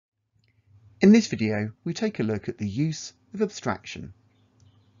In this video, we take a look at the use of abstraction.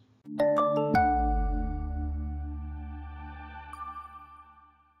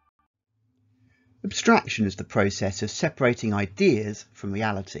 Abstraction is the process of separating ideas from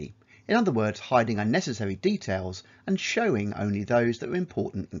reality. In other words, hiding unnecessary details and showing only those that are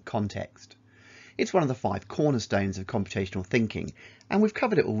important in context. It's one of the 5 cornerstones of computational thinking, and we've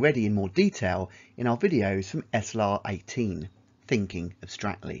covered it already in more detail in our videos from SLR18, Thinking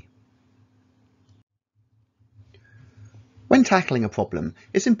Abstractly. When tackling a problem,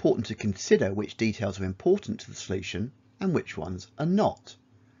 it's important to consider which details are important to the solution and which ones are not.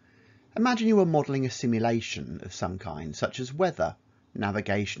 Imagine you are modelling a simulation of some kind, such as weather,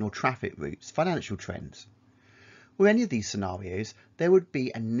 navigation or traffic routes, financial trends. With any of these scenarios, there would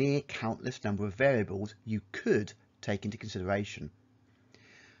be a near countless number of variables you could take into consideration.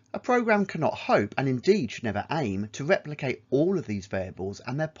 A program cannot hope, and indeed should never aim, to replicate all of these variables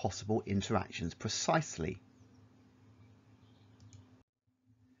and their possible interactions precisely.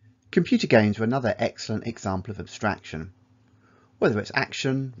 Computer games are another excellent example of abstraction. Whether it's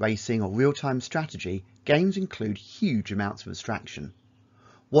action, racing or real-time strategy, games include huge amounts of abstraction.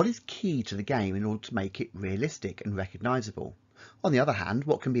 What is key to the game in order to make it realistic and recognisable? On the other hand,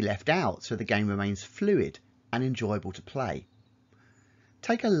 what can be left out so the game remains fluid and enjoyable to play?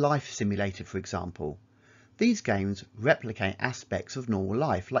 Take a life simulator, for example. These games replicate aspects of normal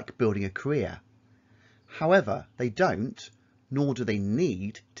life, like building a career. However, they don't, nor do they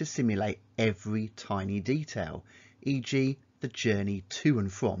need, to simulate every tiny detail, e.g. the journey to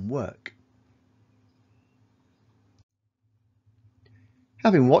and from work.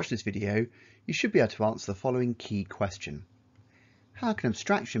 Having watched this video, you should be able to answer the following key question. How can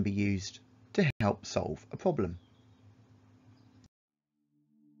abstraction be used to help solve a problem?